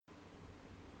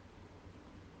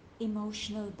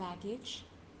emotional baggage,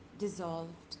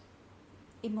 dissolved,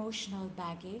 emotional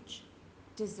baggage,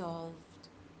 dissolved,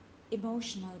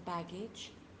 emotional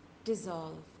baggage,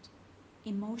 dissolved,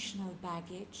 emotional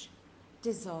baggage,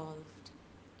 dissolved,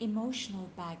 emotional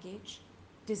baggage,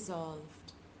 dissolved,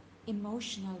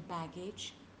 emotional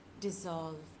baggage,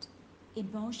 dissolved,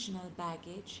 emotional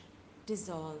baggage,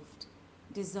 dissolved,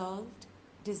 dissolved,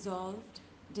 dissolved,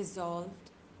 dissolved,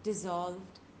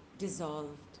 dissolved,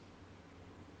 dissolved.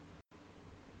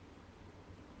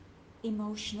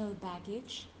 Emotional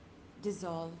baggage,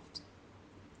 dissolved,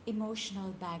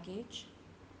 emotional baggage,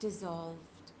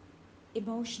 dissolved,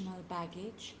 emotional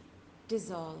baggage,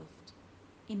 dissolved,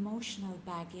 emotional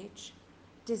baggage,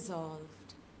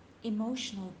 dissolved,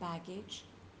 emotional baggage,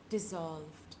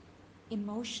 dissolved,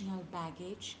 emotional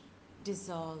baggage,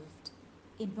 dissolved,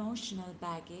 emotional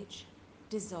baggage,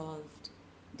 dissolved,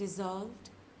 dissolved,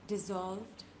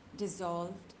 dissolved,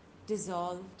 dissolved,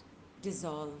 dissolved,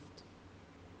 dissolved.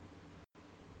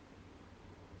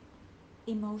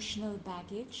 Emotional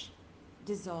baggage,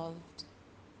 dissolved,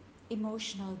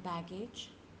 emotional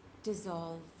baggage,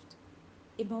 dissolved,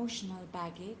 emotional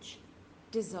baggage,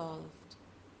 dissolved,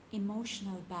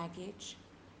 emotional baggage,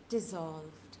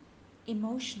 dissolved,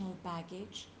 emotional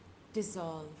baggage,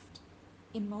 dissolved,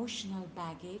 emotional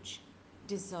baggage,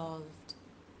 dissolved,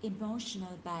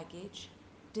 emotional baggage,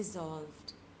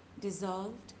 dissolved,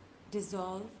 dissolved,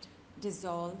 dissolved,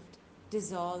 dissolved,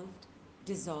 dissolved,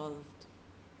 dissolved.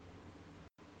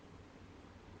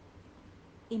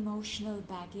 Emotional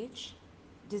baggage,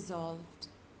 dissolved,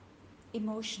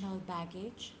 emotional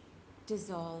baggage,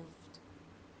 dissolved,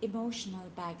 emotional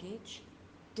baggage,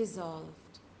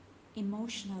 dissolved,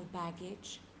 emotional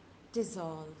baggage,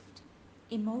 dissolved,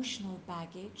 emotional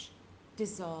baggage,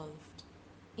 dissolved,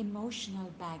 emotional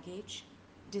baggage,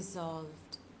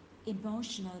 dissolved,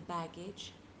 emotional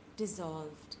baggage,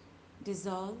 dissolved,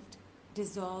 dissolved,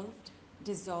 dissolved,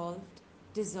 dissolved,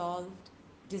 dissolved,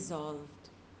 dissolved.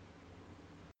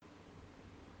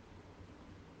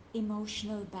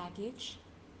 Emotional baggage,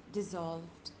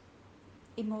 dissolved,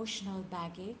 emotional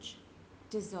baggage,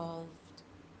 dissolved,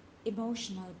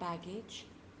 emotional baggage,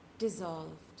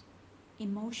 dissolved,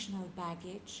 emotional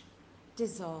baggage,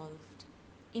 dissolved,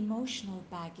 emotional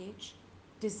baggage,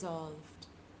 dissolved,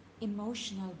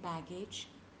 emotional baggage,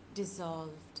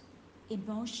 dissolved,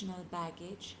 emotional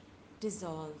baggage,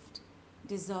 dissolved,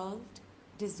 dissolved,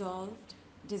 dissolved,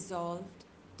 dissolved,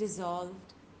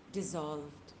 dissolved,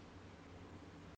 dissolved.